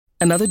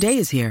Another day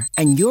is here,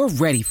 and you're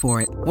ready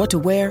for it. What to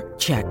wear?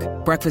 Check.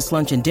 Breakfast,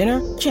 lunch, and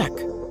dinner? Check.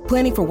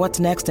 Planning for what's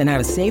next and how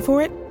to save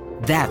for it?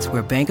 That's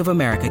where Bank of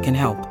America can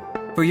help.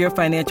 For your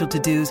financial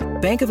to-dos,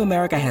 Bank of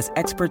America has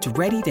experts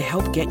ready to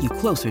help get you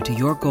closer to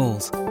your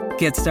goals.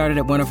 Get started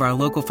at one of our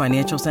local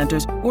financial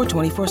centers or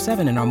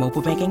 24/7 in our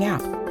mobile banking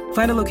app.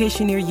 Find a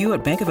location near you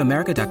at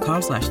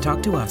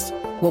bankofamerica.com/talktous.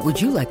 What would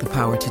you like the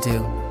power to do?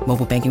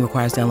 Mobile banking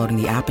requires downloading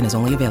the app and is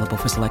only available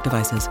for select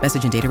devices.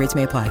 Message and data rates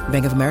may apply.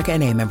 Bank of America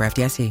N.A., member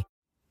FDIC.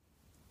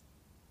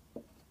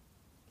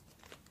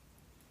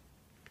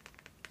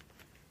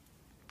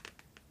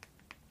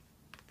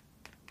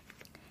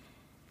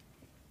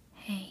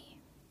 Hey,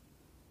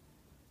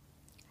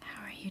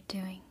 how are you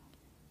doing?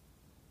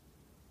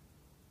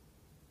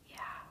 Yeah,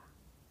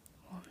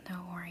 well,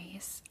 no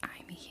worries.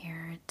 I'm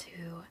here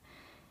to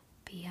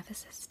be of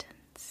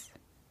assistance.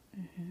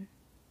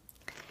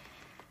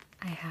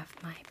 I have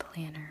my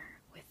planner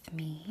with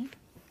me.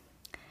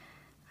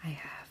 I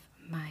have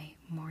my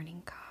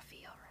morning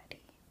coffee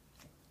already.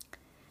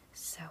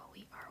 So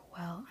we are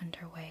well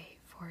underway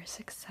for a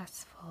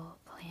successful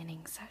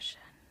planning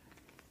session.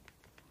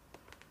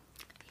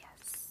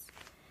 Yes,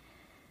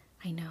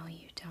 I know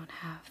you don't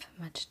have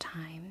much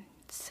time,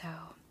 so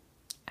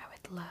I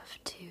would love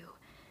to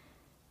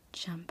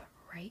jump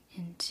right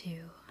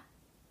into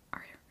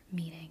our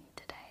meeting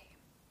today.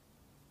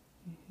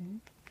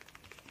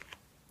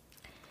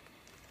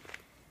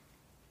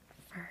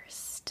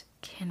 First,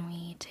 can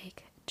we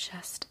take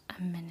just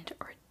a minute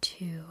or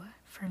two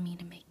for me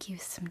to make you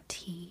some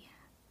tea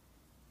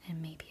and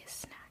maybe a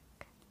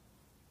snack?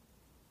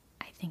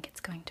 I think it's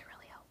going to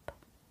really help.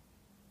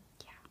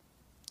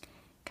 Yeah.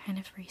 Kind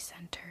of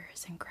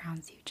recenters and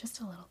grounds you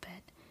just a little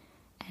bit,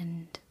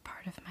 and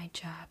part of my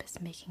job is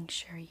making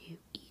sure you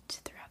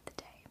eat throughout the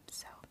day.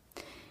 So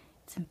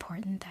it's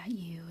important that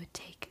you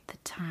take the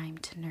time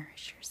to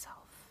nourish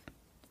yourself.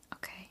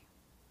 Okay?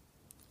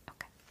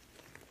 Okay.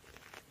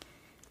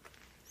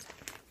 So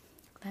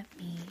let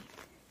me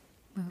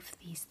move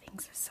these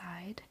things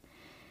aside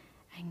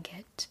and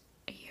get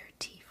your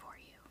tea for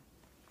you.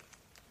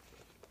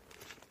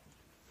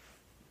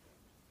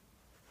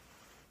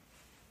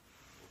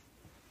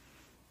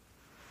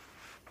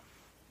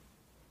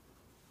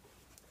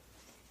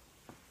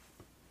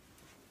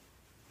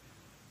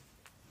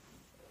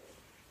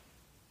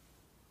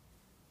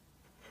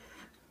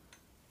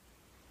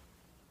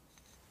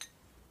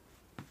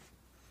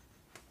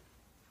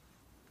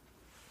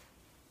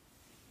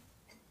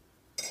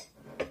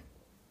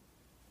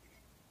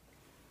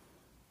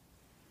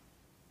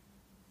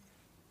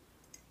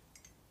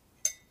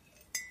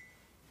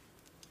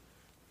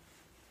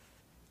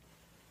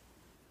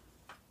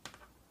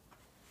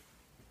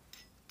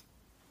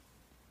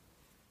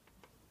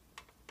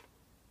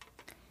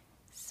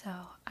 So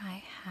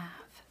I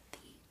have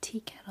the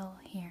tea kettle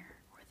here,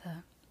 or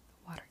the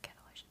water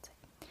kettle, I should say,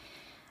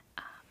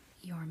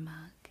 your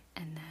mug,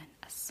 and then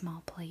a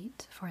small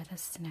plate for the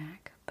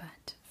snack.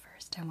 But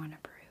first I want to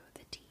brew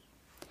the tea.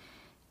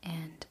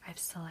 And I've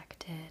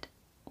selected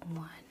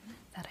one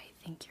that I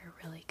think you're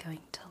really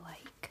going to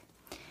like.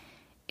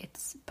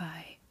 It's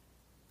by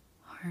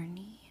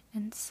Harney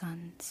and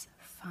Sons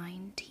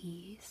Fine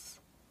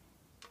Teas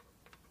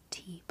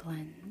Tea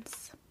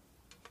Blends.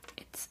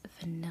 It's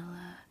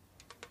vanilla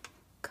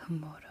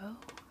Komodo,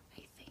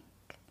 I think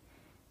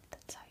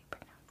that's how you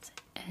pronounce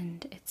it.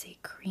 And it's a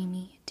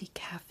creamy,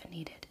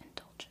 decaffeinated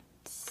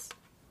indulgence.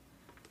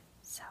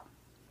 So,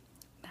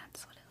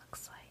 that's what it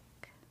looks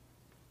like.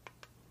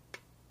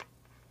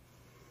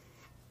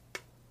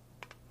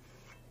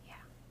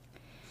 Yeah.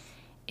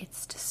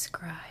 Its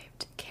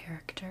described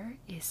character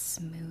is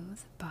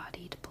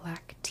smooth-bodied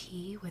black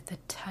tea with a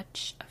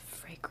touch of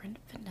fragrant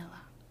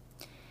vanilla.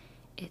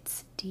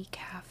 It's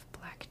decaf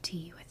black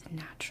tea with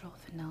natural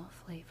vanilla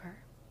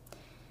flavor.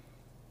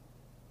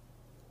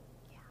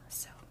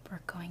 So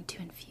we're going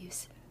to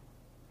infuse it,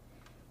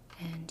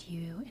 and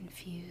you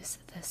infuse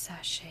the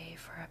sachet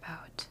for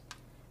about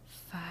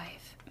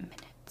 5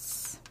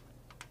 minutes.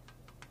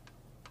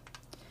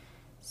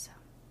 So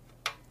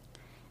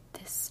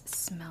this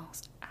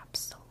smells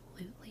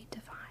absolutely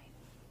divine.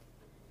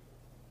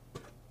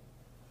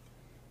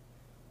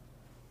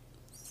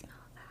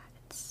 Smell that.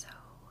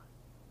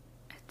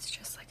 It's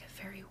just like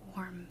a very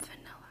warm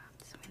vanilla.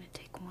 So I'm going to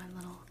take one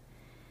little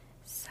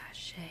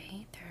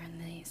sachet. They're in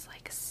these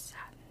like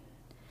satin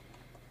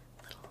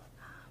little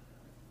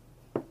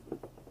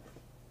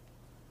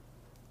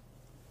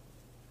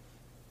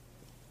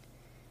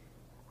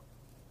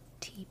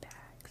tea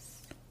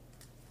bags.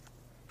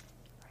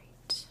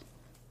 Right.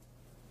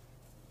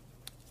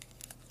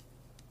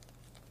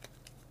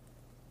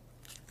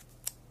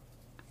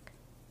 Okay.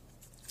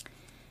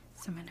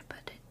 So I'm going to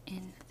put it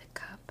in the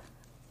cup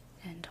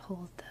and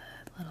hold the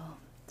little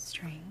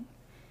string,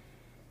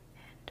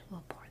 and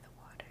we'll pour the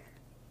water.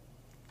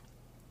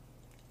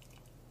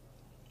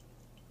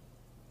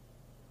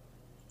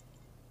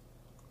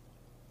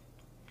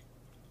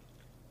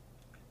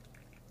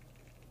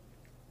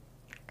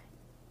 Okay.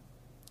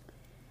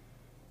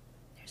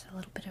 There's a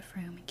little bit of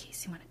room in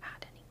case you want to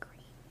add any cream.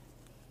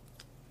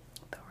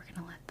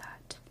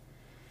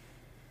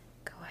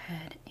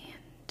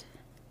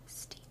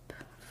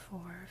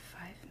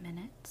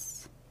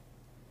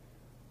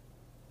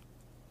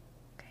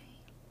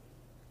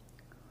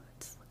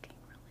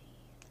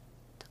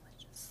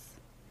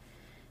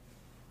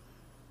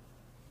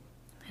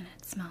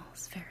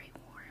 smells very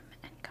warm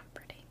and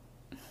comforting.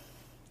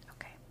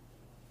 Okay.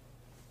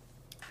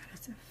 That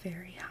is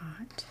very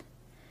hot.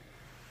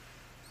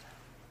 So,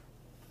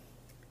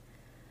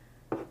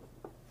 I'm going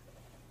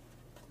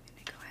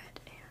to go ahead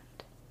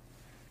and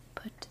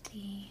put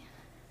the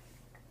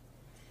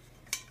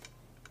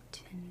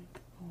tin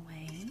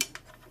away.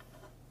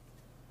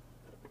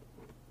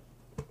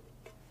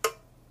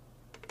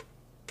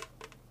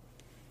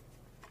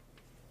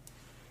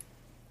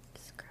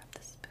 Just grab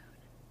the spoon.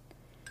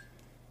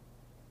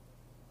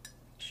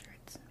 Make sure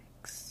it's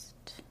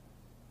mixed.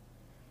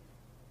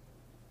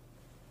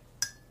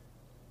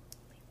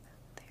 Leave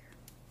that there.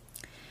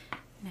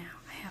 Now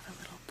I have a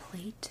little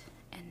plate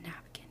and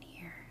napkin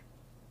here.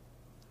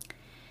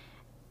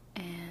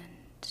 And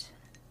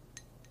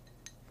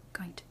I'm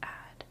going to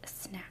add a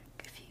snack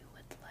if you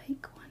would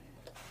like one.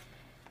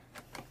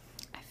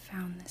 I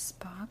found this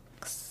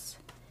box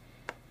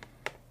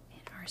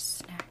in our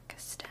snack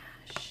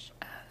stash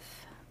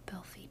of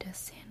Belvita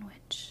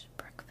sandwich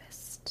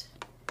breakfast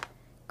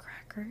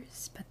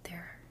crackers, but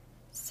they're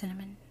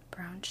cinnamon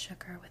brown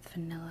sugar with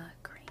vanilla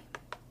cream.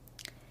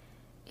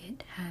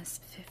 It has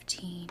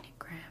 15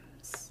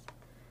 grams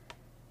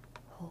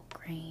whole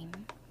grain,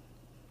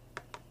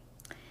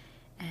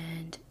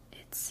 and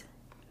it's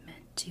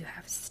meant to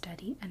have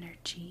steady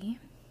energy.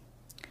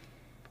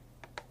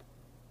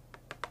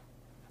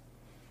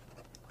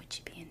 Would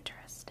you be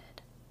interested?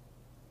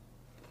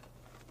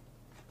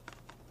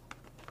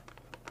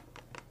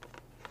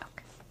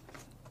 Okay,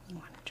 you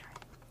want to try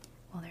it?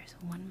 Well, there's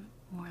one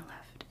more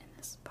left in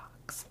this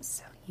box,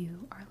 so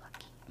you are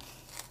lucky.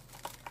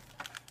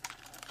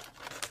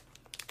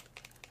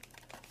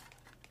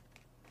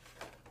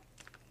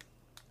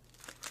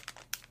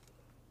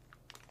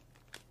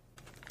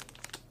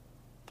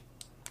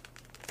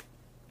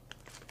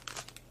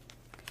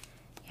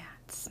 Yeah,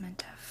 it's meant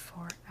to have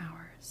 4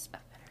 hours of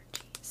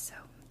energy, so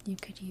you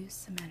could use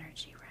some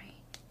energy, right?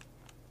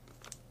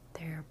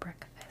 They're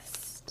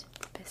breakfast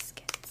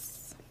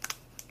biscuits.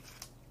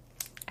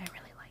 I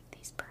really like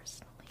these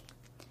personally.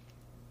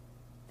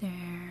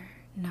 They're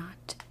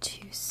not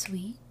too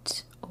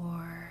sweet,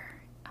 or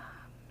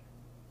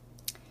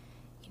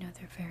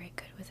they're very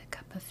good with a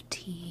cup of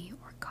tea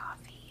or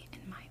coffee,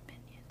 in my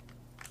opinion.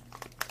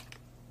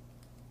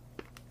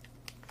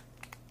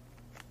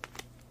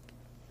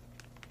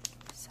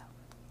 So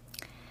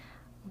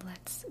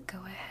let's go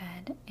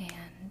ahead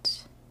and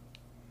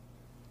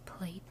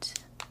plate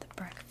the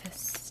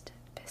breakfast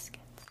biscuits.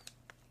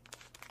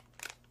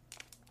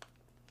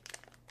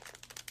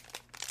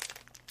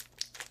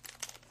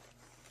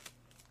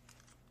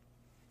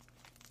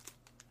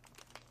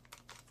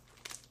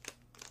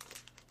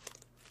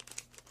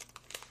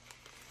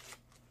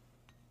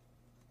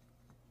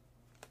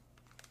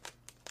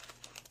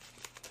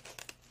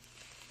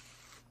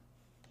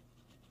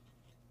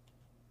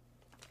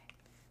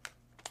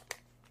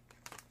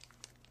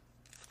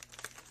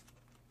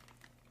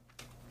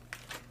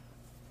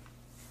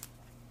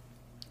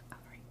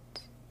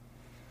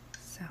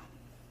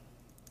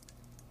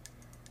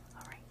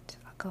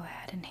 I'll go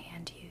ahead and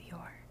hand you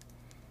your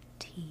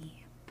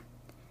tea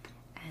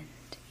and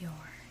your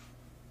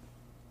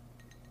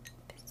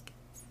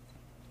biscuits.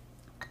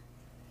 And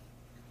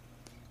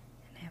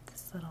I have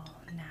this little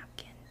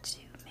napkin to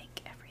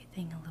make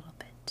everything a little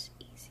bit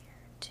easier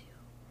to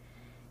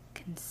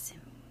consume.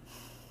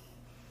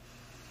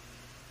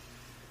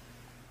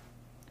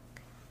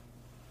 Okay.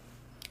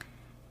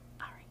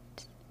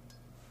 Alright.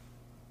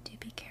 Do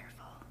be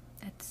careful.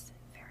 It's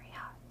very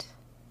hot.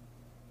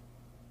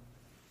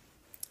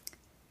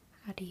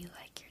 How do you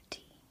like your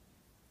tea?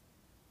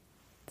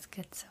 It's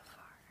good so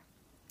far.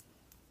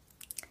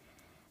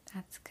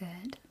 That's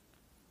good.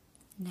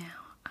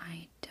 Now,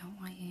 I don't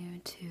want you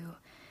to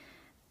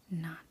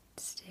not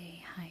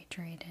stay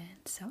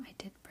hydrated, so I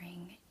did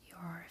bring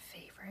your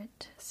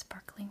favorite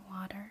sparkling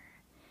water,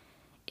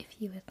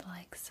 if you would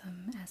like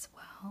some as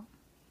well.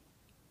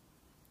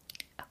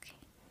 Okay,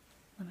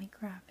 let me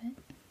grab it.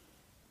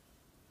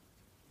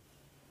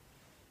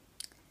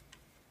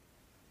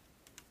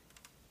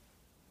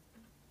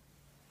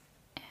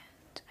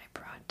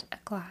 A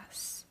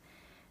glass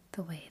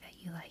the way that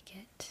you like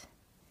it.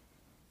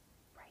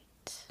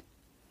 Right.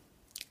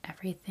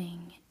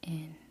 Everything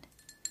in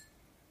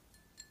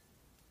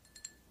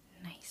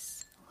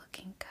nice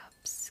looking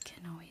cups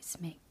can always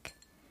make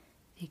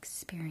the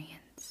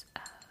experience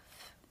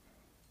of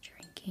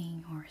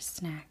drinking or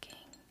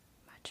snacking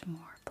much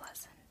more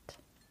pleasant.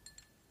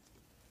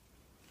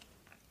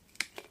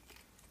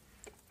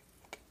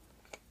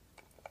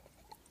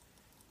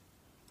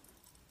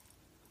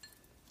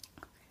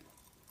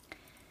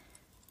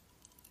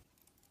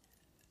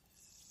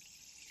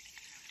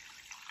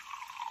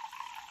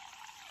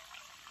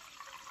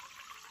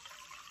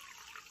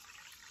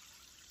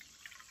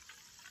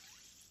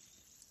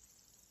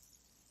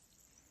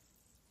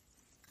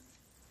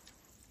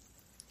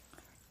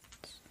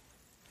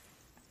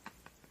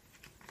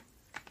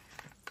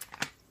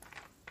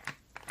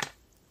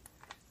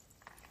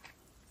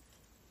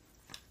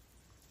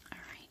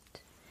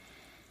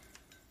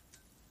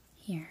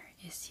 Here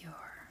is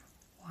your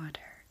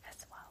water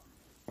as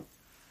well.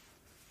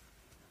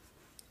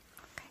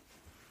 Okay,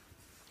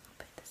 I'll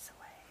put this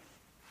away.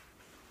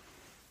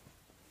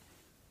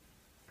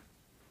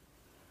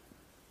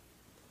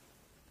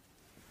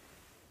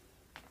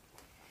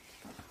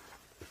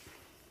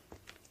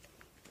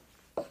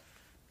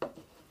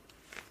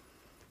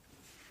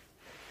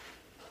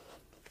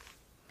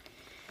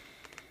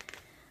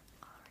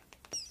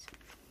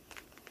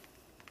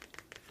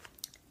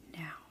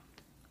 Now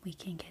we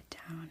can get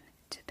down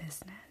to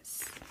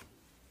business.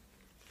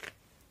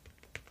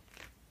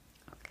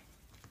 Okay.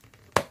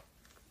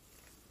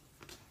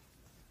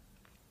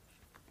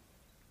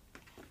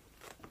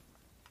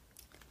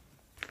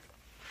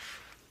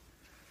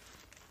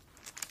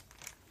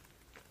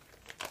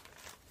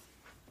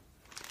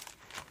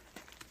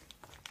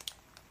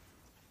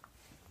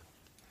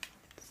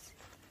 Let's see.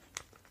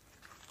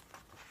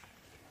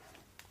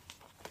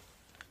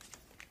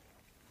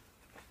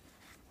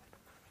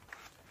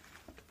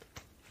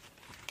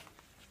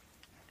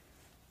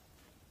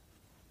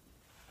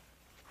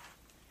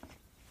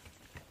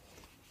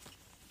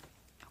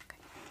 Okay.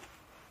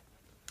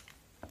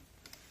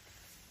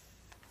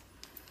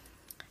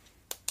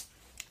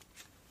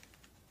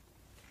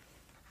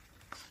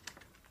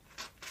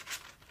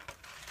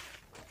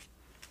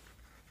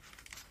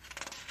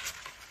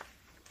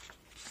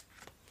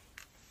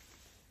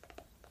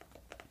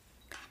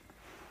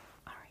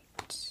 All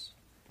right.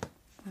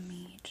 Let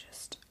me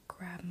just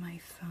grab my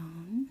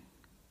phone.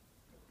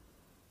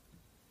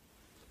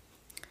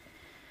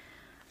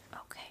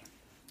 Okay.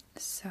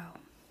 So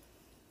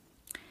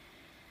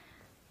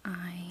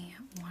I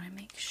want to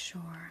make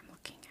sure I'm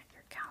looking at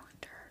your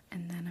calendar,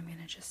 and then I'm going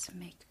to just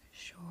make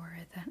sure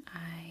that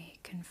I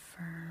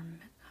confirm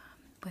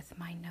with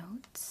my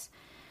notes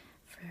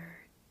for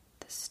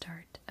the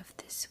start of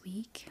this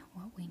week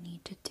what we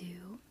need to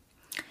do,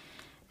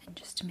 and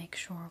just to make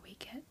sure we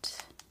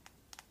get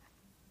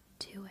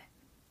to it.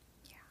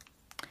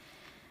 Yeah.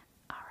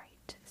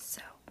 Alright,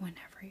 so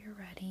whenever you're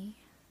ready,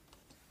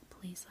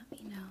 please let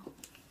me know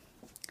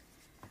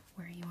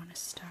where you want to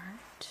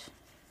start.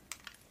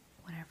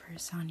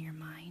 Whatever's on your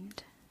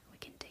mind, we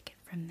can take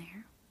it from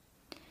there.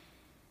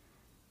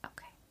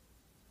 Okay.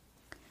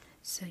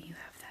 So you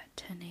have that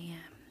 10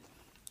 a.m.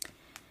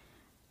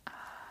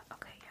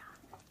 Okay,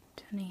 yeah.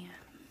 10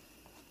 a.m.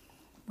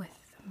 with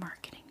the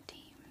marketing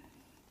team.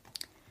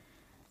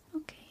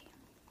 Okay.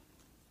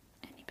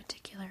 Any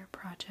particular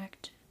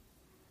project?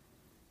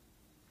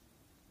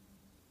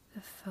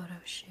 The photo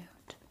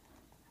shoot.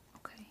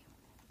 Okay.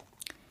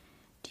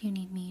 Do you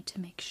need me to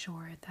make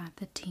sure that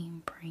the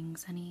team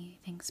brings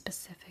anything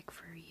specific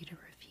for you to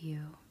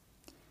review?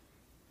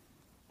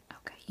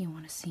 Okay, you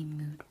want to see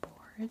mood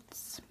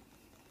boards.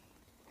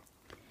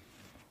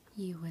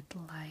 You would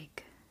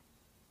like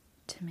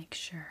to make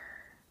sure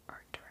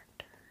art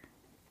director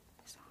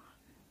is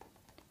on.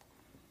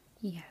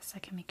 Yes, I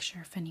can make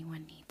sure if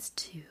anyone needs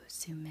to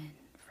zoom in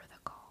for the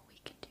call, we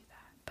can do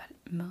that.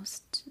 But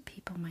most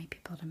people might be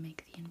able to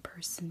make the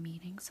in-person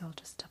meeting, so I'll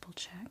just double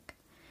check.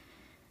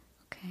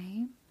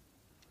 Okay.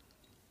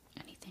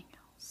 Anything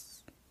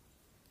else?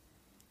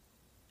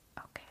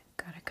 Okay,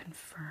 gotta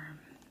confirm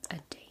a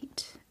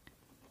date.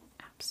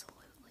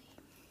 Absolutely.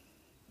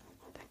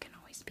 That can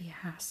always be a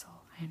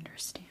hassle, I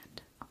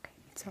understand. Okay,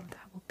 so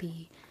that will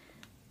be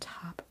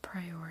top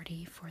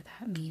priority for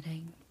that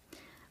meeting.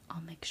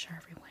 I'll make sure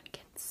everyone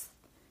gets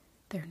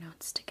their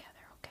notes together,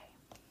 okay?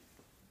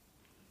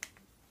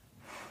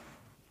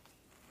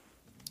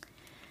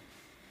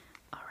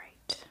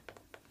 Alright.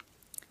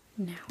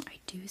 Now, I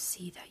do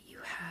see that you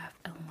have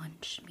a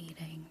lunch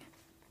meeting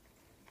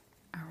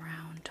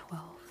around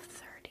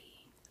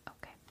 12:30.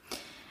 Okay.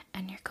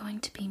 And you're going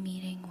to be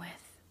meeting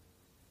with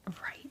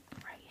Right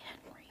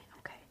Henry,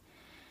 okay.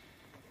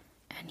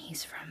 And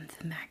he's from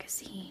the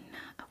magazine,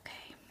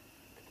 okay.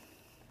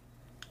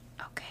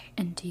 Okay,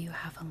 and do you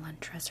have a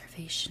lunch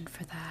reservation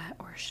for that,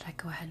 or should I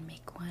go ahead and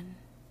make one?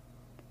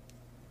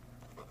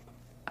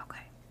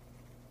 Okay.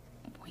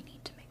 We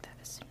need to make that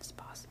as soon as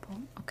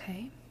possible,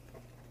 okay.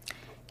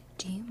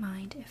 Do you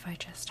mind if I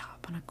just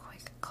hop on a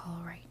quick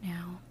call right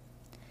now?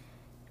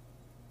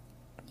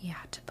 Yeah,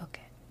 to book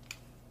it.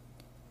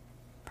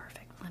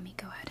 Perfect. Let me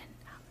go ahead and,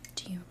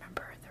 do you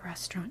remember the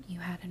restaurant you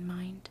had in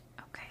mind?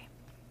 Okay.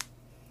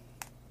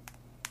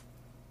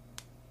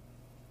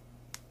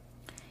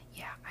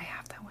 Yeah, I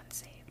have that one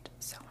saved,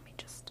 so let me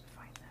just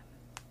find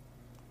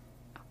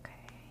them.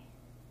 Okay.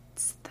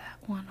 It's that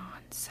one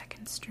on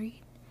 2nd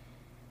Street.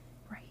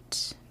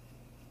 Right.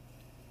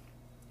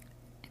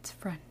 It's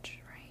French,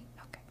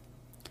 right? Okay.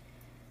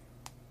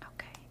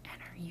 Okay,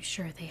 and are you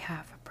sure they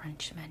have a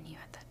brunch menu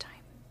at that time?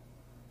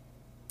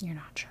 You're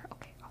not sure?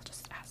 Okay, I'll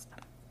just ask them.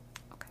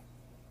 Okay.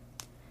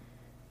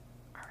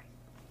 Alright.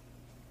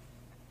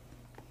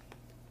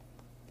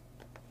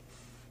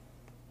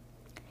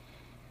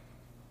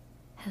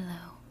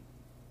 Hello.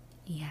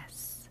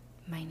 Yes,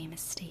 my name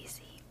is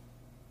Stacy.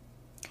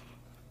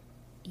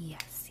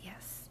 Yes.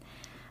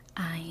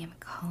 I am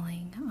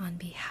calling on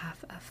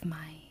behalf of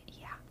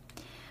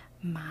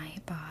My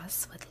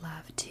boss would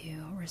love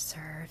to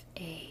reserve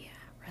a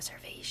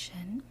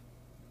reservation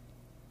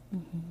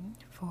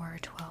for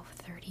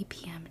 12:30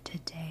 p.m.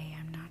 today.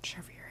 I'm not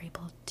sure if you're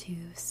able to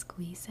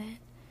squeeze it.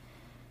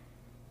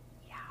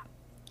 Yeah.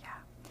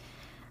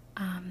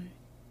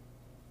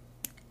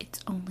 It's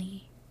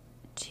only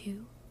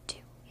two.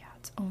 Yeah,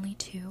 it's only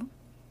two.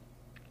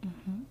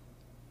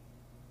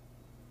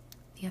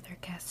 The other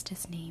guest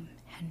is named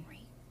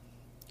Henry.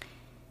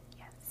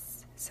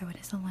 Yes. So it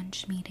is a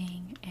lunch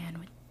meeting,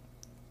 and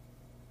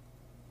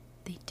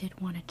they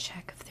did want to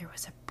check if there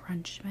was a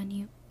brunch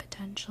menu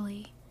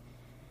potentially,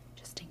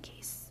 just in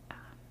case.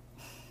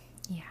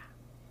 Yeah.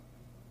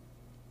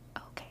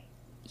 Okay.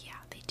 Yeah,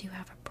 they do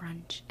have a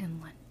brunch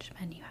and lunch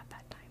menu at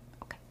that time.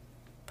 Okay.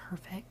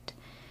 Perfect.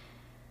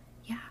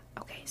 Yeah.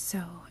 Okay.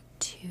 So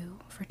 2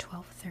 for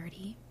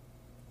 12:30.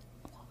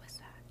 What was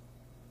that?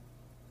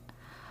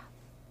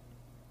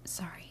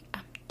 Sorry.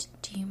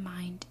 Do you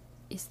mind?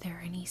 Is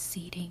there any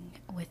seating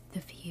with the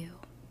view?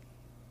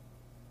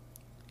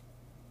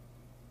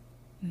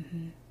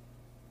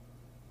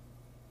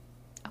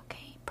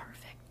 Okay,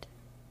 perfect.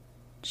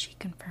 She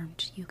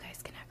confirmed you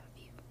guys can have a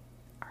view.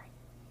 Alright,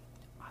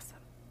 awesome.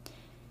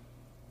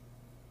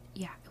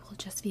 Yeah, it will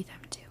just be them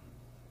two.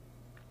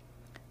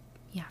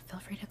 Yeah, feel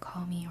free to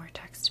call me or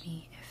text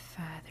me if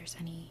there's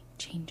any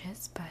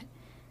changes, but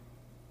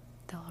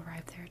they'll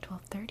arrive there at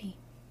 12:30.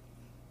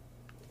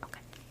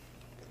 Okay.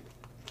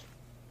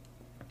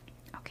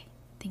 Okay,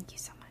 thank you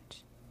so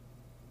much.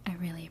 I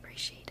really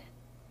appreciate it.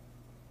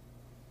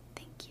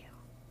 Thank you.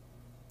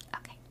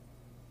 Okay.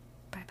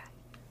 Bye-bye.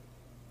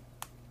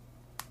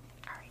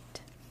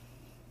 Alright.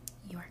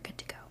 You are good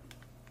to go.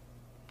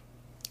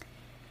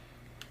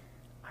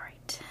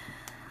 Alright.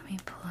 Let me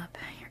pull up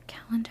your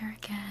calendar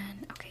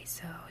again. Okay,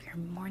 so your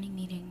morning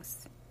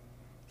meeting's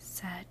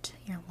set,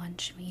 your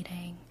lunch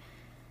meeting.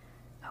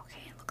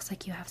 Okay, it looks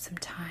like you have some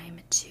time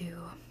to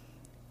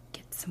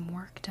get some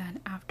work done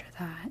after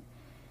that.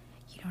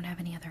 You don't have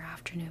any other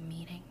afternoon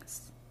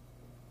meetings.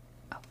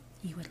 Oh,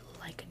 you would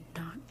like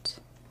not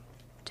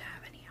to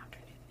have any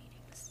afternoon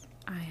meetings.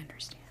 I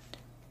understand.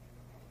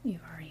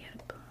 You've already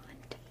had plenty.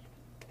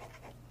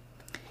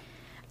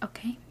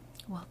 Okay,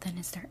 well then,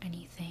 is there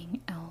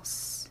anything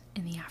else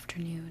in the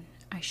afternoon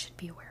I should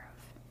be aware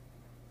of?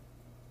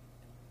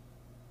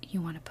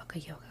 You want to book a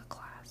yoga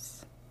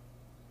class?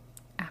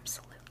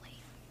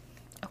 Absolutely.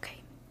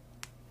 Okay.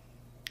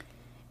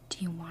 Do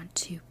you want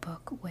to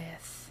book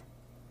with...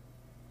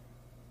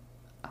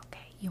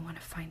 Okay, you want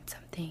to find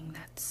something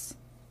that's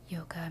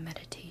yoga,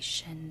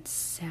 meditation,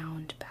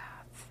 sound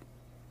bath.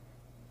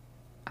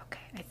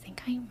 Okay, I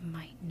think I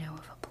might know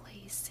of a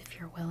place if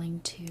you're willing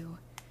to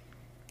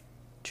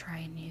try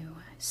a new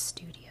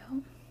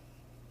studio.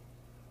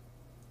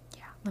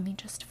 Yeah, let me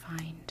just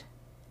find...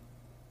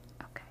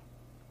 Okay.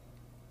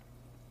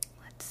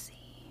 Let's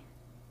see.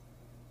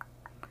 I'm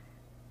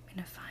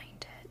gonna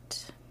find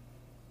it.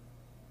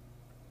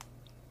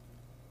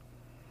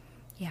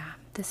 Yeah,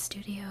 the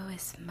studio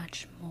is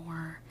much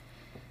more,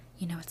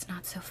 it's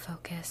not so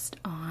focused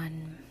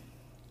on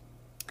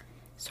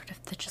sort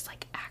of the just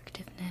like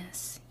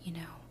activeness,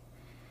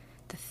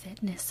 the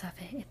fitness of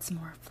it. It's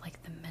more of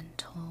like the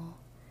mental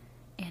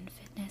and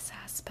fitness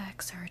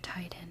aspects are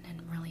tied in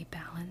and really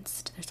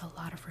balanced. There's a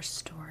lot of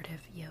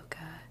restorative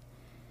yoga.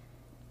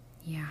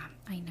 Yeah,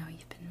 I know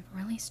you've been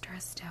really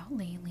stressed out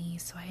lately,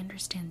 so I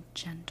understand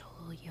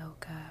gentle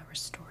yoga,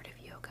 restorative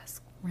yoga is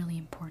really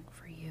important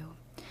for you.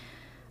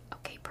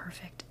 Okay,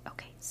 perfect.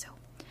 Okay, so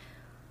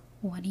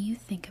what do you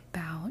think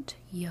about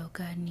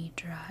yoga,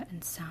 nidra,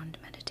 and sound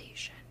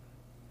meditation?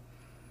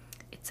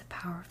 It's a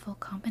powerful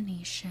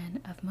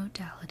combination of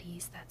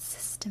modalities that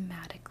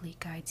systematically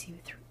guides you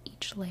through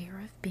each layer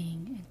of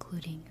being,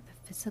 including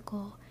the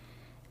physical,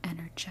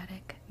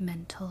 energetic,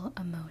 mental,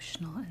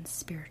 emotional, and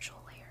spiritual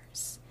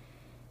layers.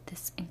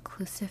 This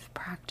inclusive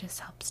practice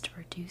helps to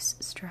reduce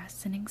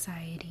stress and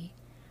anxiety,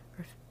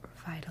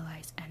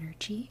 revitalize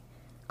energy,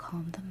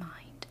 calm the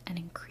mind, and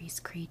increase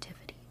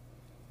creativity.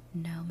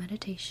 No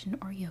meditation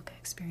or yoga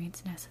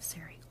experience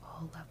necessary.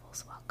 All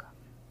levels welcome.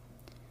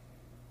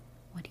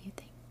 What do you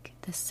think?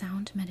 The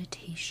sound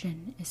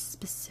meditation is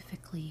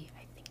specifically,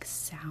 I think,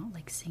 sound,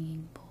 like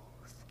singing bowls.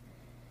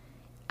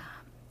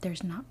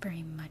 There's not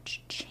very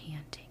much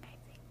chanting, I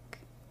think,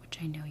 which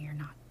I know you're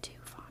not too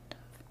fond of.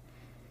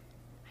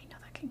 I know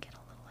that can get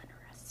a little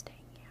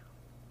interesting, yeah.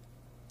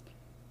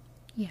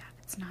 Yeah,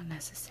 it's not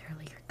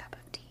necessarily your cup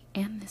of tea.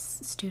 And this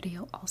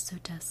studio also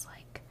does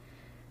like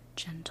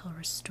gentle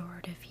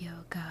restorative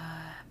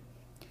yoga,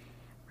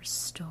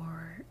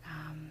 restorative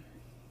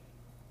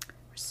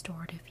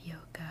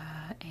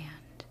yoga,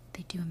 and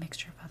they do a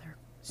mixture of other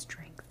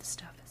strength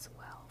stuff as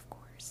well, of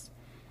course.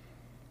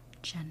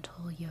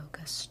 Gentle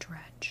yoga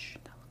stretch,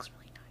 that looks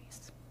really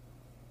nice.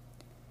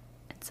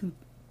 And some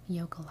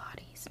yoga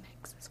Pilates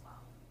mix as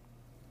well.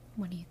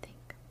 What do you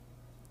think?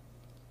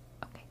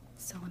 Okay,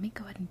 so let me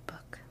go ahead and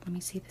book. Let me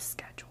see the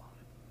schedule.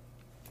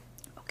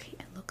 Okay,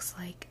 it looks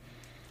like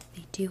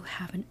they do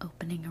have an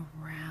opening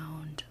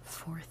around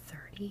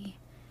 4:30.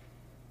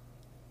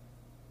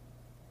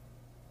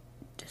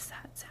 Does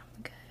that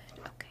sound good?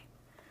 Okay.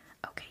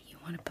 Okay, you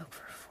want to book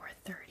for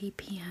 4:30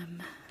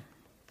 p.m.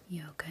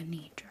 yoga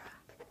nidra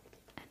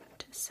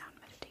and sound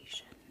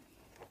meditation.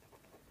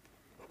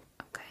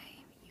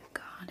 Okay, you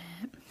got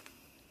it.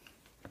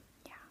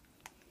 Yeah.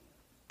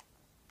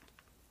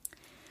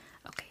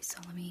 Okay, so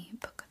let me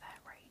book that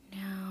right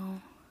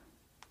now.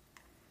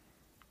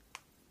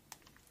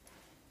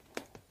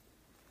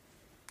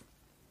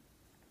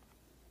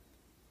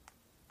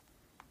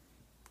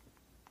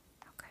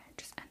 Okay,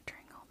 just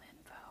entering all the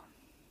info.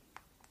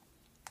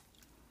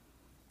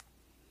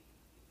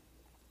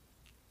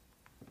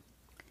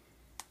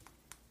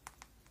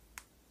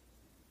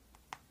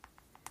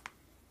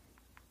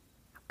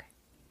 Okay.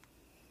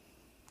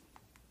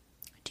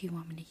 Do you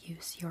want me to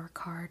use your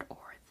card or...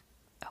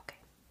 Okay.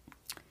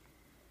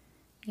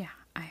 Yeah,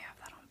 I have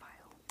that on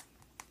file.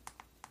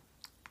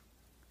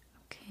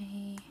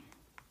 Okay.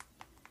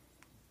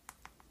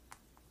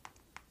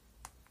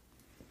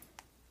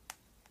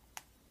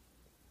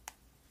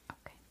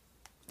 Okay.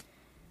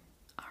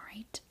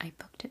 Alright, I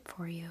booked it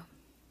for you.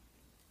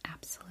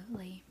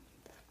 Absolutely.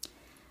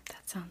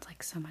 That sounds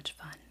like so much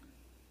fun.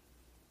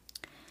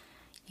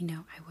 You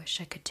know, I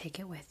wish I could take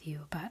it with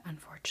you, but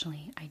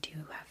unfortunately I do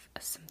have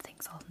some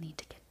things I'll need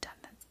to get done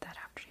that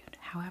afternoon.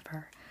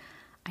 However,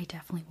 I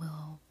definitely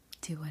will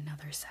do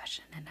another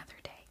session another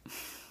day.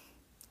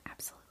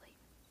 Absolutely.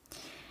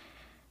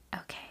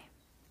 Okay.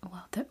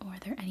 Well, were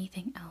there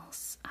anything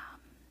else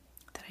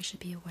that I should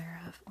be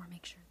aware of or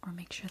make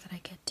sure that I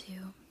get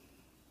to?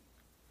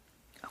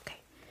 Okay.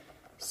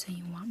 So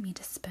you want me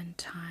to spend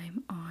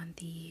time on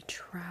the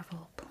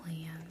travel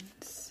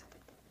plans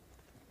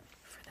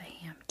for the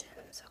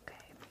Hamptons, okay?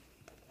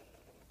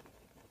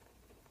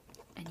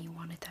 And you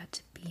wanted that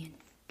to be in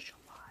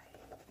July,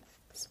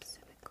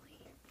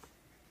 specifically.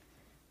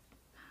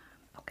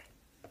 Okay.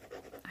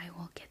 I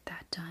will get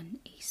that done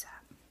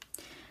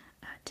ASAP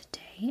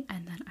today,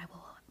 and then I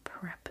will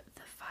prep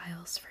the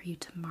files for you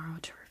tomorrow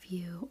to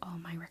review all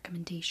my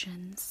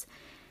recommendations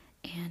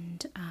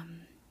and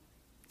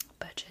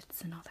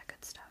budgets and all that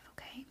good stuff,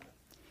 okay?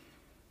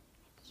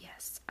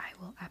 Yes, I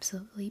will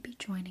absolutely be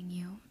joining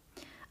you.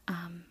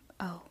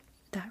 Oh,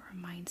 that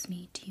reminds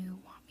me, do you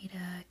want me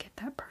to get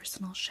that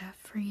personal chef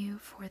for you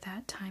for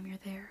that time you're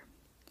there?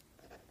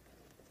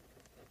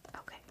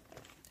 Okay,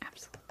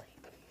 absolutely.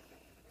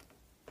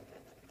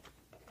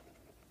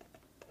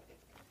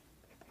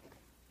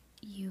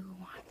 You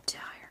want to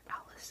hire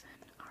Allison,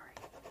 alright.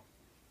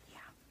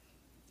 Yeah.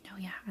 No,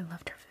 yeah, I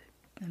loved her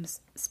food. It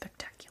was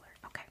spectacular.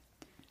 Okay.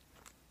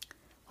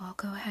 Well, I'll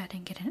go ahead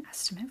and get an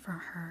estimate for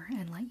her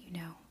and let you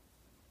know.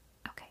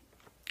 Okay.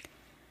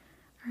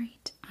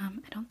 Alright, I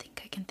don't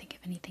think I can think of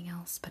anything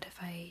else, but if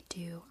I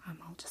do,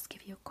 I'll just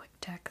give you a quick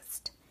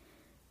text.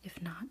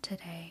 If not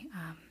today,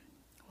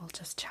 we'll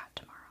just chat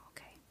tomorrow,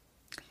 okay?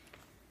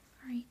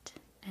 Alright,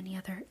 any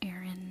other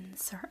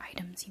errands or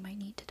items you might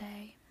need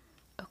today?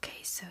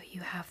 Okay, so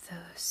you have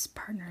those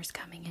partners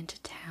coming into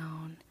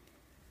town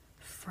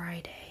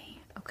Friday,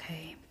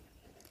 okay?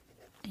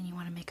 And you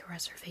want to make a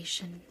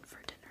reservation for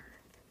dinner.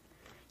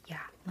 Yeah,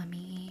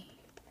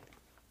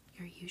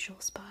 your usual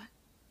spot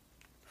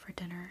for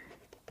dinner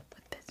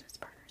with business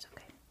partners,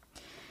 okay?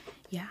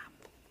 Yeah.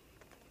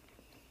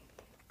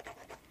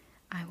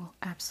 I will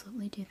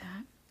absolutely do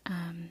that.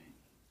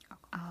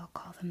 I'll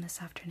call them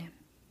this afternoon.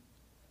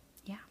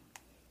 Yeah.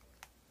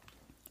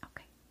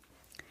 Okay.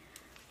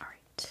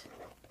 Alright.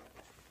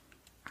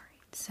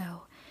 Alright, so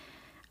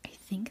I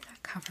think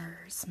that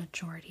covers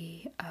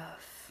majority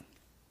of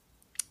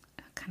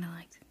kind of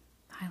like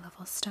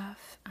high-level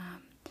stuff.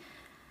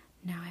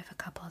 Now I have a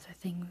couple other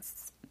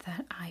things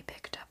that I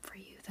picked up for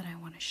you that I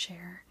want to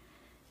share.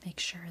 Make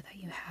sure that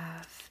you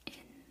have, and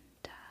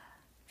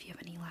if you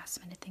have any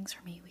last-minute things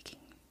for me, we can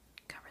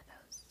cover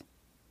those.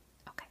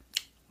 Okay,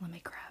 let me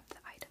grab the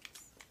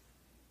items.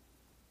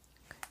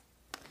 Okay.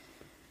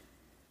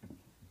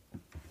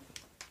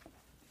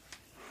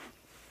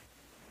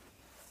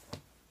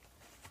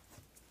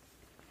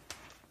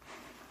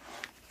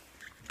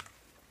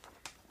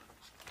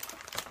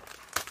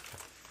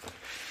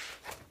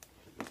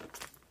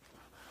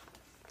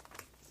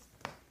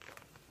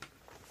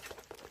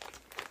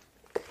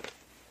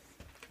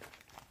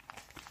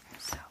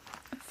 So,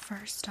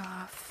 first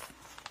off,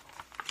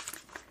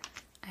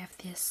 I have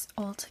this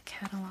Ulta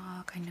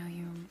catalog. I know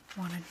you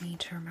wanted me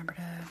to remember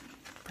to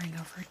bring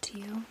over to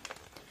you.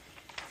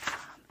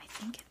 I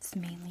think it's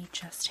mainly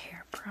just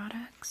hair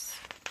products,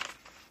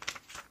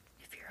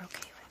 if you're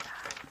okay with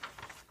that.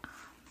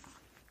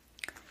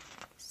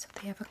 So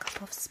they have a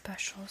couple of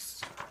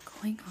specials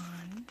going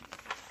on.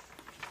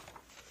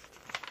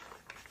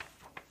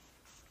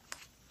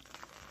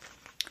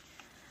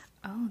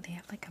 Oh, they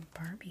have like a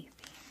Barbie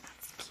theme.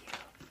 That's cute.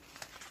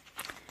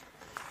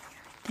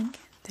 I think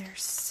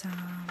there's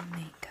some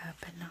makeup,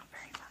 but not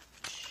very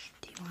much.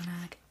 Do you want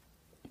to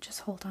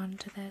just hold on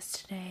to this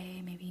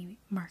today? Maybe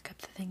mark up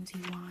the things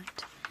you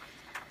want,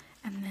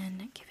 and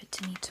then give it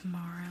to me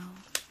tomorrow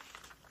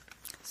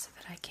so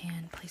that I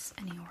can place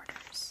any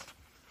orders.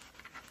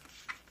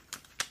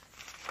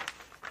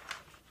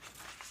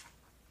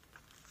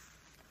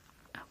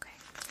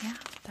 Yeah,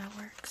 that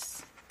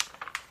works.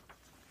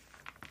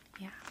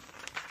 Yeah.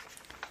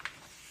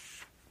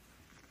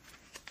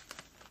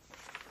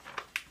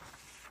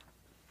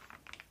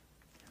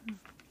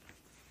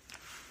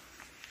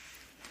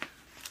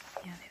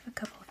 Yeah, they have a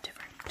couple of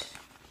different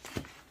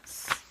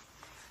things,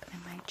 but I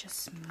might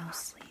just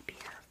mostly be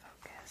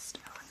focused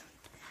on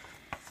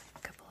a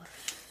couple of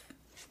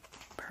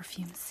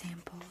perfume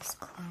samples.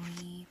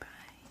 Chloe by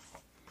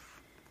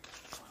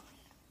Chloe.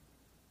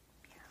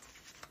 Yeah.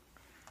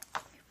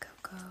 We have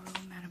Coco,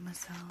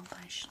 Mademoiselle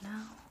by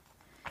Chanel,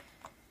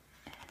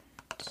 and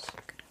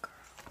Good Girl.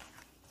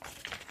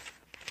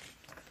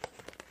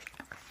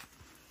 Okay.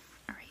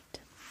 Alright.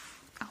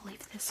 I'll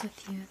leave this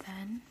with you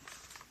then.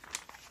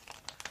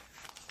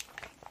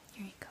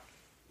 Here you go.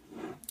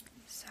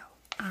 So,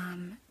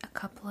 a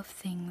couple of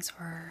things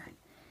were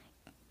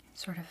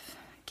sort of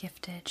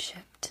gifted,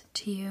 shipped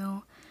to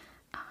you.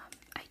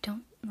 I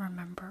don't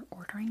remember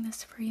ordering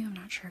this for you. I'm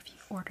not sure if you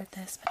ordered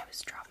this, but it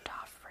was dropped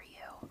off for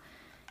you.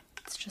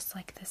 It's just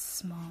like this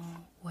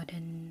small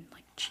wooden,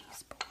 like,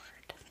 cheese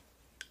board.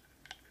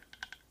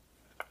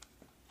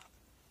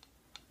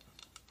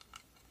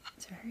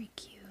 It's very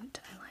cute.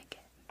 I like it.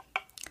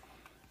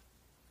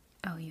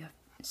 Oh, you have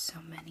so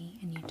many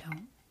and you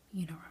don't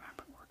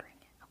remember ordering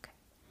it. Okay.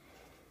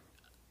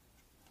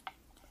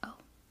 Oh,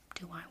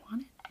 do I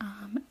want it?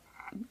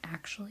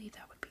 Actually,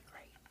 that would be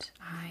great.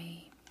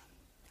 I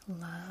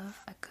love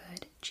a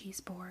good cheese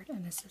board,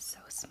 and this is so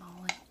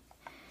small and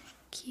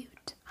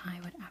cute. I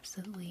would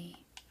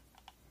absolutely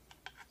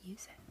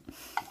use it.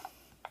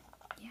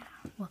 Yeah,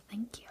 well,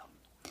 thank you.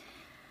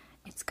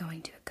 It's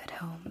going to a good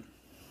home.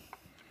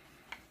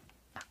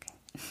 Okay,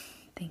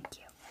 thank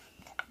you.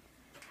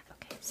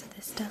 Okay, so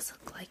this does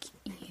look like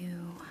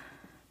you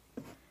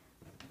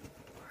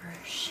were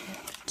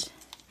shipped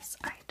this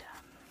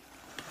item.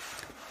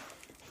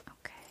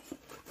 Okay.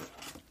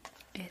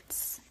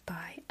 It's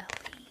by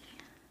Ellie.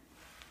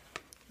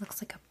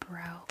 Looks like a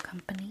brow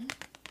company.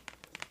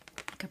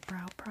 Like a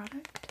brow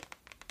product.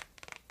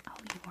 Oh,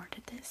 you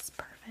ordered this?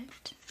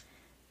 Perfect.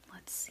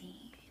 Let's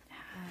see. It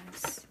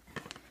has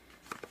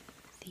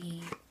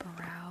the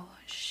brow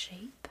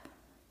shape.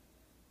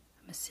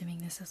 I'm assuming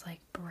this is like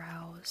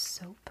brow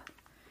soap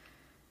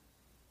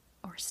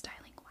or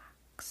styling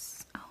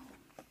wax. Oh.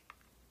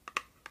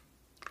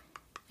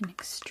 An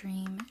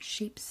extreme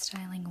shape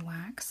styling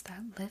wax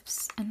that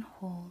lifts and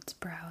holds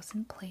brows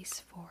in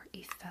place for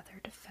a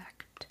feathered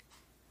effect.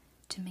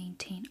 To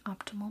maintain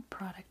optimal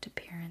product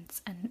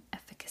appearance and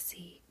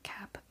efficacy,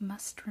 cap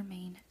must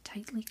remain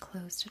tightly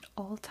closed at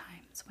all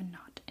times when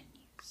not in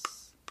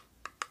use.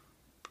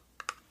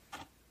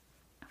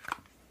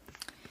 Okay.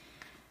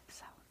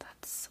 So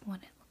that's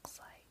what it looks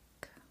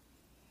like.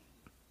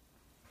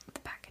 The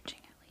packaging,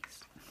 at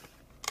least.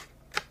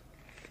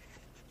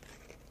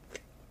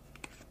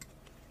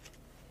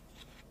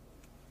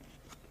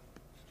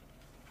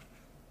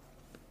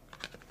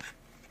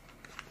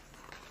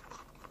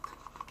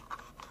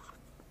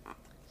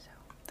 So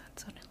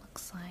that's what it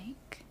looks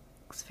like.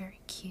 Looks very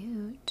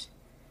cute.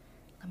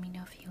 Let me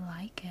know if you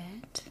like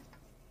it.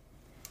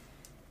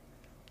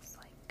 It's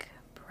like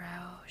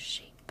brow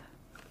shape.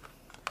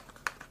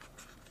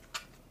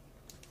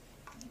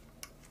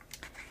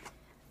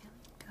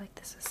 I feel like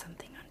this is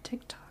something on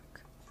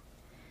TikTok.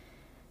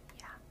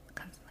 Yeah, it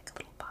comes in like a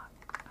little pot.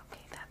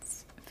 Okay,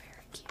 that's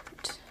very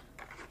cute.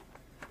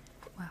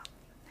 Well,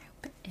 I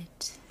hope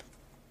it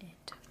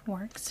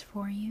works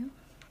for you.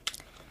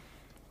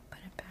 Put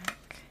it back.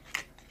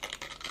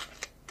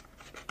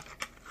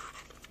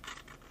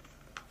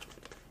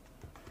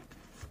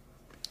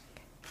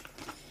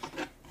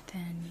 Okay.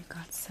 Then you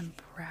got some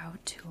brow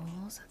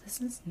tools. So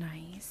this is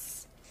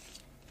nice.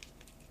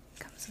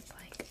 Comes with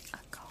like a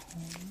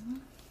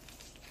comb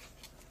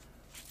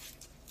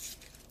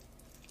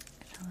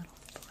and a little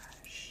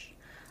brush.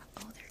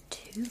 Oh, there are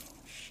two.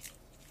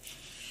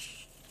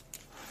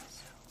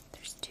 So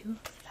there's two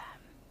of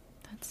them.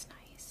 That's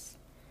nice.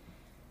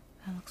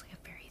 That looks like a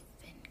very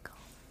thin comb.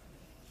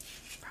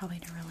 Probably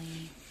to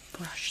really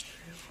brush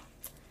through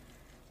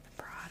the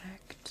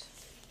product.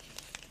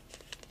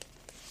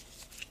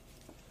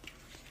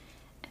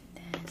 And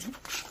then it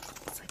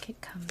looks like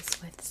it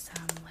comes with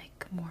some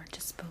like more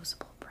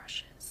disposable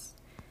brushes.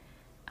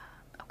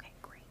 Okay,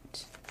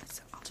 great.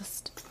 So I'll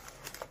just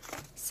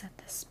set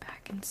this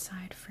back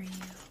inside for you.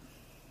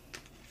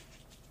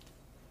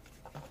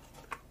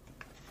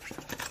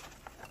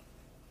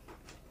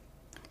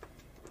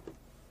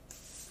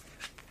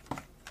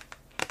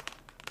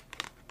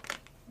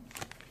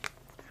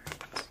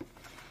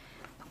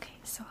 Okay,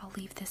 so I'll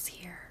leave this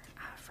here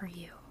for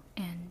you,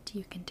 and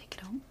you can take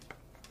it home.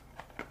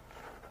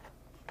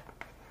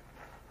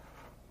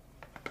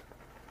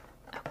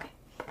 Okay,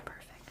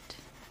 perfect.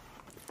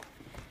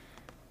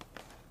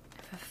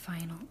 I have a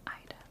final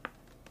item.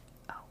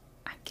 Oh,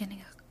 I'm getting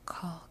a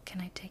call.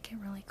 Can I take it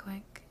really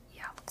quick?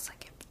 Yeah, looks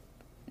like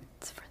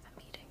it's for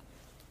the meeting.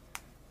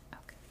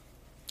 Okay.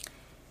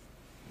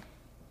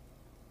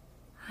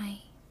 Hi.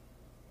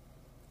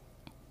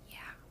 Yeah.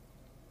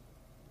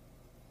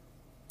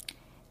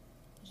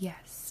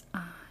 Yes,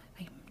 I'm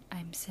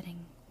I'm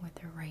sitting with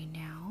her right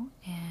now,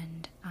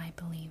 and I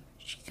believe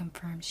she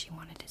confirmed she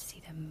wanted to see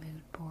the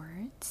mood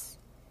boards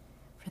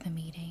for the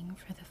meeting,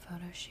 for the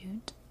photo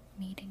shoot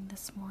meeting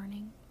this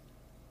morning.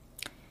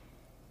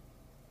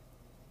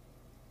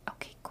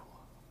 Okay,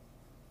 cool.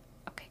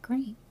 Okay,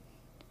 great.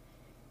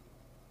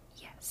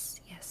 Yes,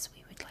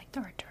 we would like the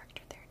art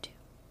director there too.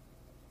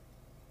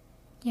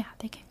 Yeah,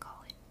 they can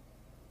call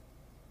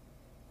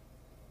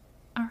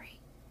in. Alright,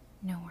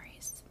 no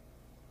worries.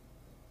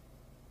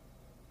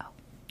 Oh,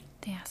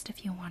 they asked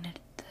if you wanted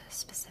the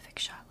specific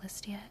shot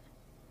list yet?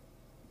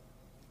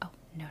 Oh,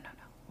 no.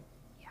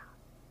 Yeah,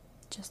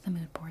 just the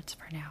mood boards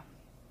for now.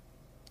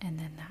 And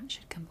then that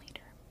should come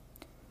later.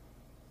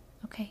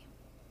 Okay.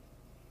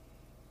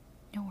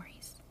 No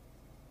worries.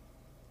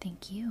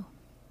 Thank you.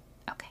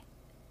 Okay.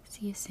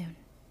 See you soon.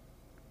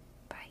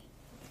 Bye.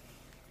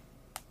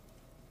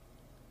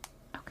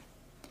 Okay.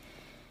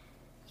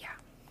 Yeah.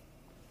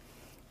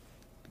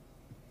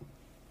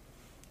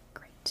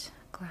 Great.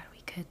 Glad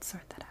we could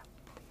sort that out.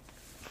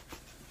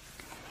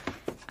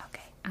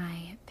 Okay.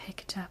 I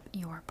picked up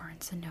your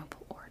Barnes &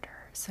 Noble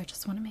order, so I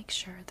just want to make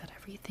sure that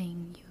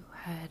everything you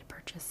had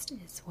purchased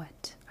is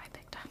what I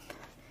picked up.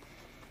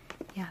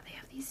 Yeah, they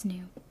have these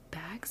new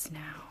bags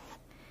now.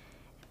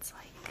 It's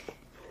like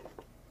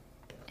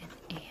an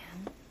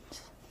and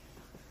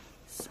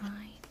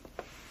sign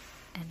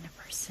and a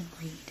person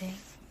reading,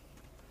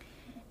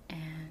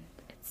 and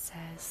it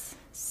says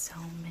so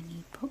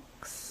many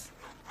books.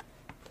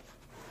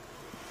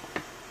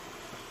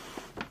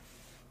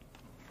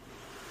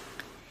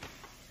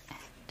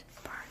 And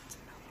Barnes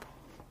 & Noble.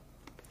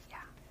 Yeah,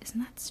 isn't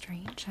that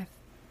strange?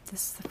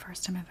 This is the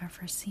first time I've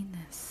ever seen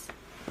this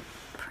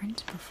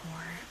print before.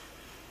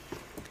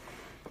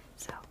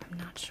 So I'm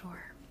not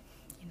sure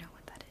you know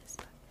what that is,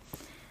 but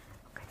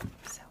okay,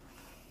 so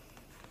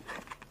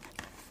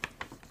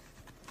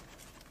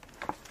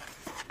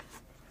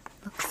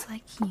looks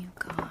like you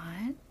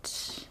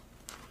got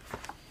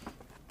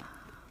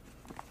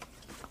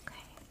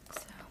okay,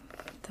 so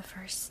the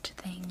first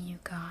thing you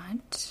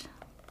got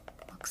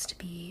looks to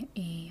be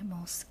a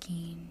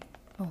moleskin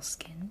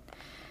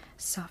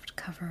soft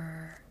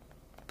cover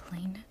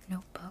plain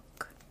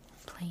notebook,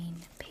 plain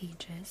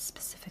pages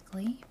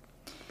specifically.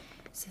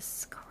 Is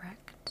this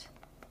correct?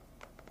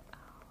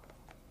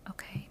 Oh,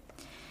 okay.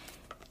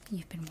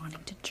 You've been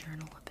wanting to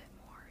journal a bit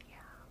more,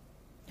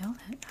 yeah. No,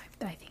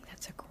 I think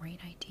that's a great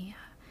idea.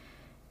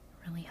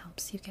 It really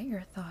helps you get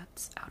your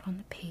thoughts out on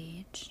the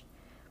page.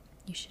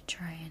 You should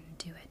try and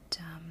do it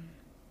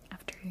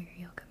after your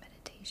yoga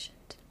meditation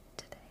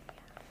today.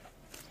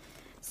 Yeah.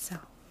 So,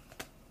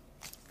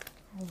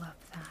 I love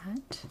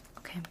that.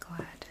 Okay, I'm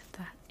glad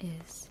that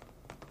is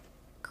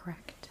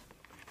correct.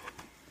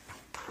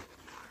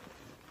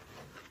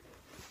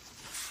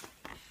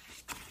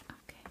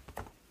 Okay,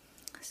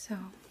 so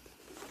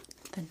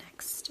the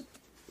next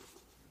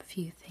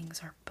few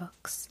things are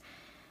books.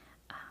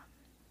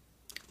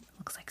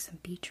 Looks like some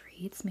beach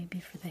reads,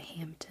 maybe for the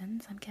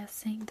Hamptons, I'm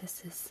guessing.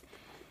 This is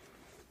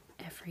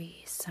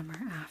Every Summer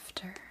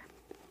After.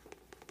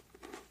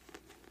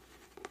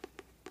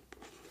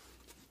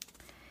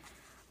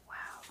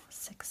 Wow,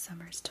 6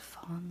 summers to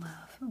fall in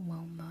love,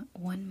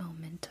 one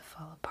moment to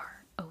fall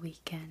apart, a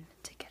weekend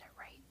to get it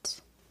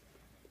right.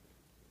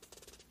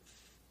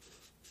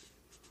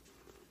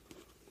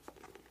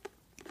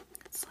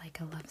 It's like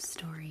a love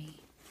story.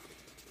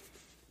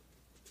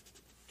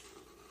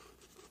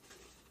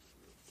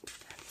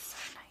 That's so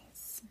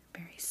nice.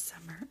 Very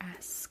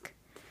summer-esque.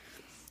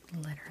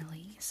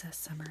 Literally says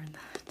summer in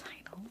the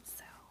title,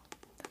 so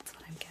that's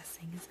what I'm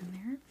guessing is in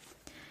there.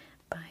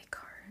 By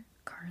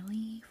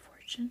Carly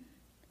Fortune.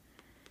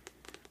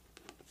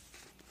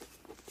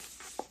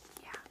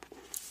 Yeah,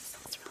 this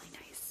looks really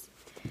nice.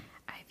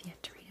 I've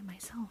yet to read it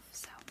myself,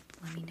 so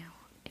let me know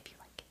if you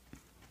like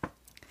it.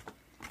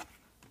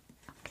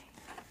 Okay.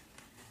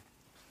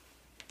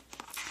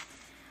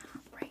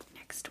 Right,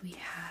 next we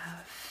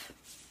have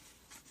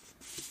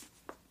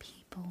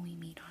People We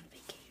Meet on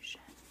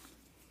Vacation.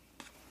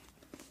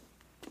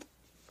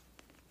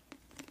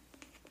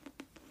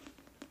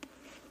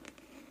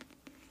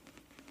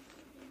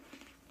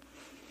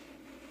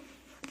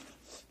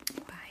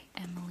 By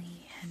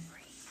Emily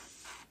Henry.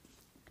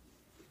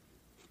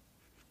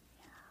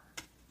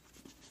 Yeah.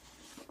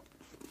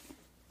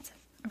 It's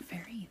a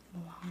very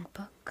long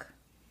book.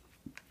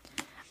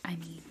 I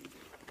mean,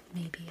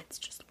 maybe it's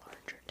just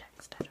larger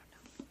text, I don't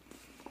know.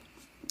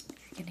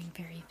 You're getting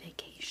very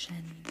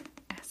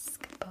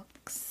vacation-esque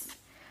books.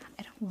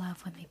 I don't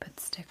love when they put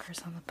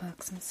stickers on the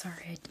books. I'm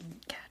sorry I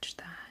didn't catch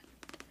that.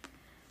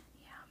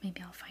 Yeah,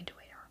 maybe I'll find a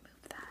way to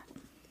remove that.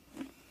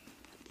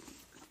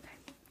 Okay.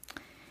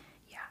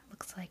 Yeah,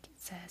 looks like it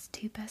says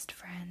 2 best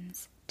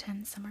friends,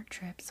 10 summer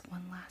trips,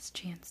 1 last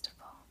chance to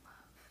fall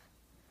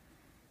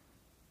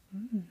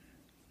in love.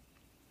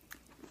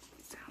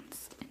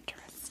 Sounds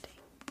interesting.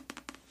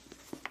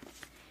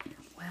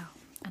 Well,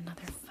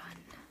 another fun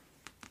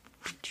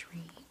beach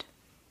read.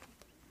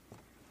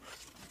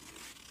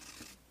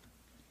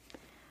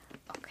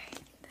 Okay,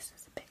 this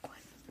is a big one.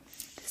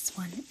 This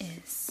one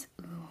is,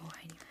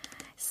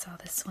 saw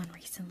this one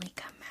recently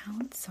come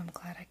out, so I'm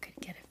glad I could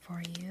get it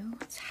for you.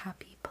 It's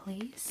Happy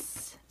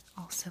Place,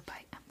 also by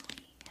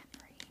Emily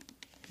Henry,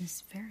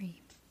 who's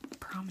very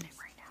prominent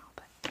right now,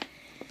 but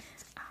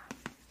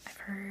I've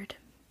heard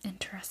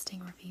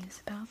interesting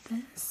reviews about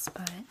this,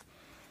 but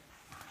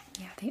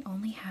yeah, they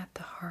only had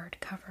the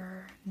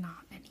hardcover,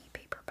 not any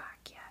paperback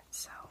yet,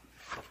 so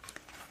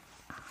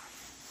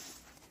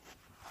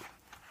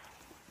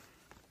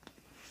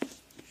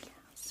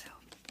so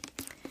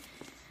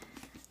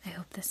I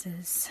hope this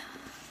is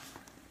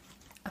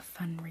a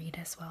fun read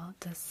as well. It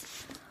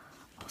does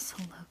also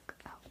look,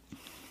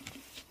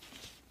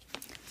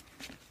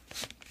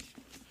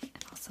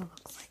 it also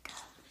looks like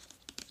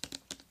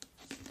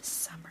a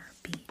summer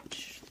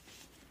beach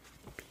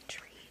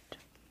read.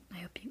 I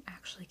hope you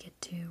actually get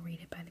to read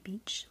it by the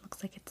beach. It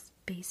looks like it's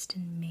based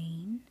in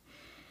Maine.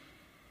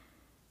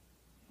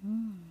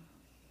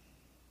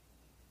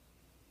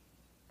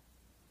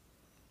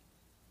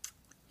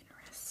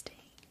 Interesting.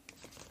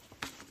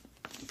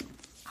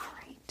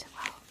 Alright,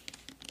 well,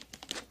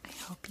 I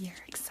hope you're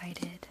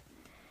excited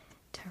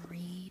to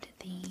read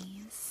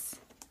these.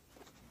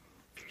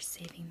 If you're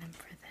saving them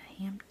for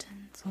the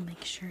Hamptons, we'll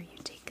make sure you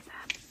take them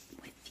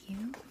with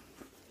you.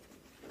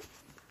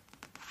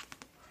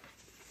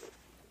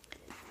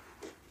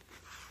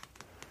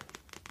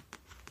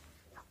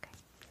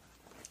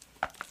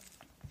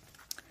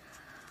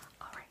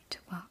 Alright,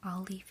 well,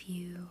 I'll leave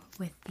you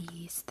with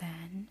these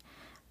then.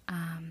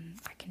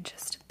 I can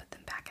just put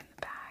them back in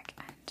the bag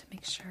and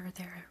make sure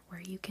they're where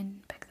you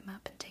can pick them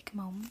up and take them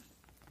home.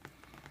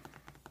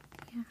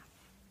 Yeah.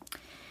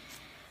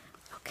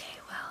 Okay,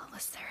 well,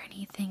 was there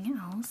anything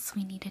else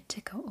we needed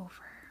to go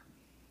over?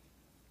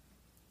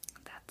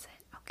 That's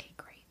it. Okay,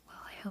 great.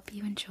 Well, I hope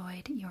you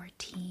enjoyed your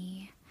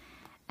tea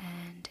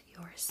and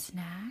your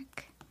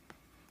snack,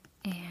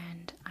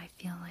 and I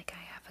feel like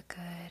I have a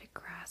good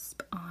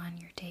grasp on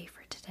your day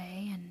for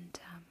today, and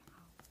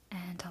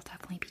I'll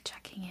definitely be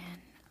checking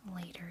in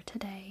later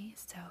today,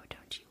 so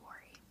don't you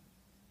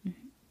worry.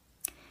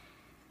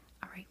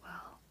 Alright,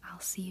 well, I'll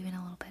see you in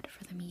a little bit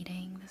for the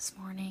meeting this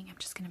morning. I'm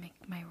just going to make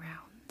my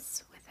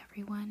rounds with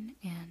everyone,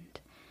 and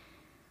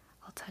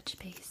I'll touch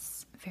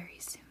base very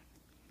soon.